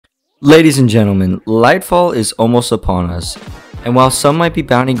Ladies and gentlemen, Lightfall is almost upon us, and while some might be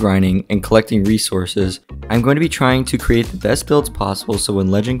bounty grinding and collecting resources, I'm going to be trying to create the best builds possible so when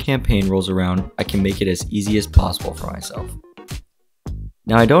Legend Campaign rolls around, I can make it as easy as possible for myself.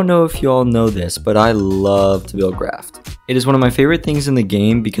 Now I don't know if you all know this, but I love to build graft. It is one of my favorite things in the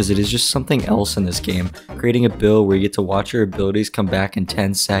game because it is just something else in this game, creating a build where you get to watch your abilities come back in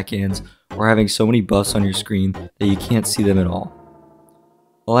 10 seconds, or having so many buffs on your screen that you can't see them at all.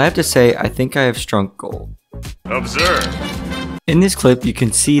 Well, I have to say, I think I have struck gold. Observe! In this clip, you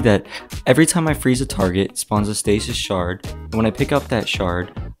can see that every time I freeze a target, it spawns a stasis shard, and when I pick up that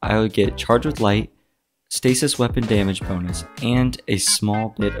shard, I will get charged with light, stasis weapon damage bonus, and a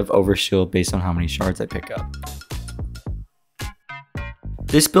small bit of overshield based on how many shards I pick up.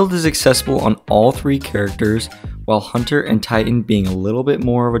 This build is accessible on all three characters, while Hunter and Titan being a little bit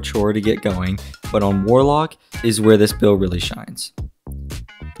more of a chore to get going, but on Warlock is where this build really shines.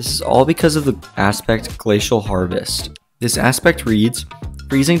 This is all because of the aspect Glacial Harvest. This aspect reads,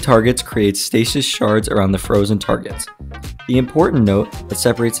 freezing targets creates stasis shards around the frozen targets. The important note that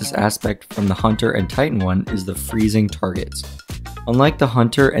separates this aspect from the Hunter and Titan one is the freezing targets. Unlike the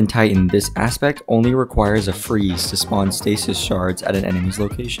Hunter and Titan, this aspect only requires a freeze to spawn stasis shards at an enemy's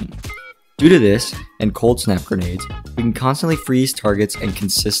location. Due to this, and cold snap grenades, we can constantly freeze targets and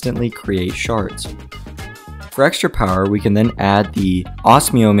consistently create shards. For extra power, we can then add the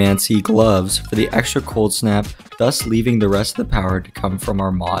Osmiomancy gloves for the extra cold snap, thus leaving the rest of the power to come from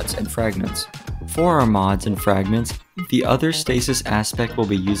our mods and fragments. For our mods and fragments, the other stasis aspect we'll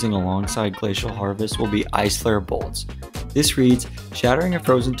be using alongside Glacial Harvest will be Ice Flare Bolts. This reads, shattering a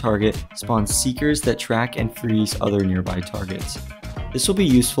frozen target spawns seekers that track and freeze other nearby targets. This will be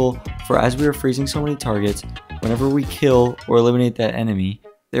useful for as we are freezing so many targets, whenever we kill or eliminate that enemy,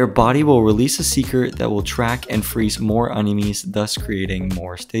 their body will release a seeker that will track and freeze more enemies, thus creating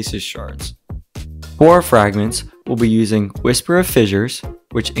more stasis shards. For our fragments, we'll be using Whisper of Fissures,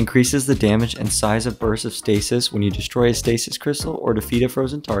 which increases the damage and size of bursts of stasis when you destroy a stasis crystal or defeat a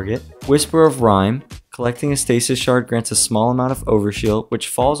frozen target. Whisper of Rime, collecting a stasis shard grants a small amount of overshield, which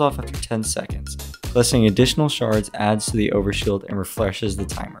falls off after 10 seconds. Collecting additional shards adds to the overshield and refreshes the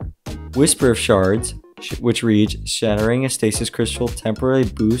timer. Whisper of Shards, which reads, shattering a stasis crystal temporarily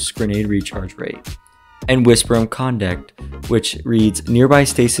boosts grenade recharge rate. And Whisper of Conduct, which reads, nearby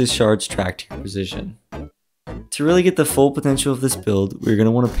stasis shards track to your position. To really get the full potential of this build, we're going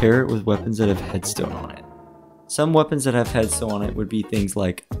to want to pair it with weapons that have headstone on it. Some weapons that have headstone on it would be things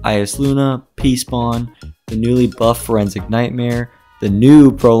like Ias Luna, P-Spawn, the newly buffed Forensic Nightmare, the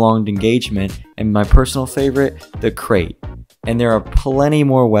new Prolonged Engagement, and my personal favorite, the Crate. And there are plenty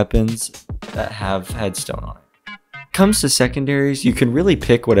more weapons that have headstone on it. Comes to secondaries, you can really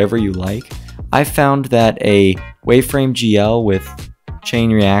pick whatever you like. I found that a Waveframe GL with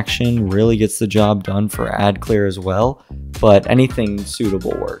Chain Reaction really gets the job done for ad clear as well, but anything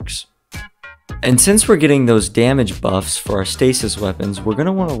suitable works. And since we're getting those damage buffs for our stasis weapons, we're going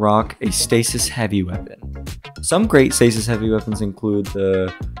to want to rock a stasis heavy weapon. Some great stasis heavy weapons include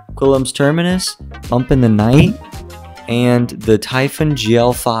the Quilum's Terminus, Bump in the Night, and the Typhon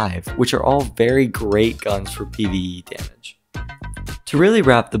GL5, which are all very great guns for PVE damage. To really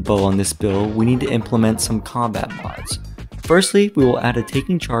wrap the bow on this build, we need to implement some combat mods. Firstly, we will add a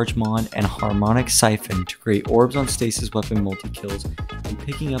Taking Charge mod and a Harmonic Siphon to create orbs on stasis weapon multi-kills, and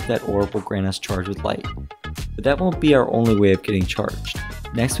picking up that orb will grant us charge with light. But that won't be our only way of getting charged.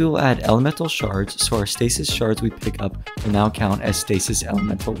 Next, we will add Elemental Shards, so our stasis shards we pick up will now count as stasis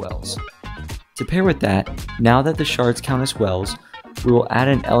elemental wells. To pair with that, now that the shards count as wells, we will add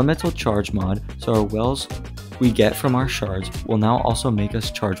an Elemental Charge mod, so our wells we get from our shards will now also make us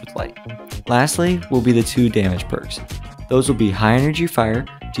charge with light. Lastly will be the two damage perks. Those will be High Energy Fire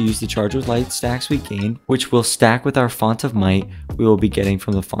to use the charge with light stacks we gain, which will stack with our Font of Might we will be getting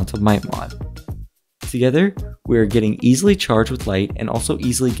from the Font of Might mod. Together, we are getting easily charged with light and also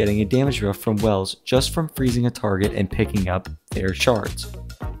easily getting a damage buff from wells just from freezing a target and picking up their shards.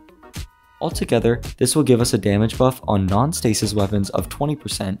 Altogether, this will give us a damage buff on non-stasis weapons of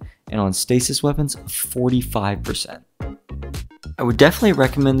 20% and on stasis weapons of 45%. I would definitely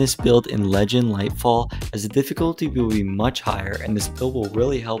recommend this build in Legend Lightfall as the difficulty will be much higher and this build will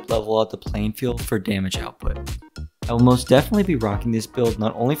really help level out the playing field for damage output. I will most definitely be rocking this build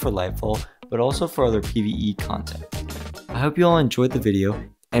not only for Lightfall but also for other PvE content. I hope you all enjoyed the video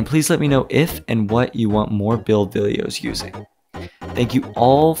and please let me know if and what you want more build videos using. Thank you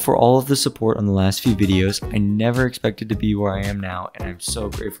all for all of the support on the last few videos. I never expected to be where I am now and I'm so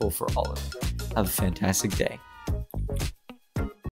grateful for all of it. Have a fantastic day.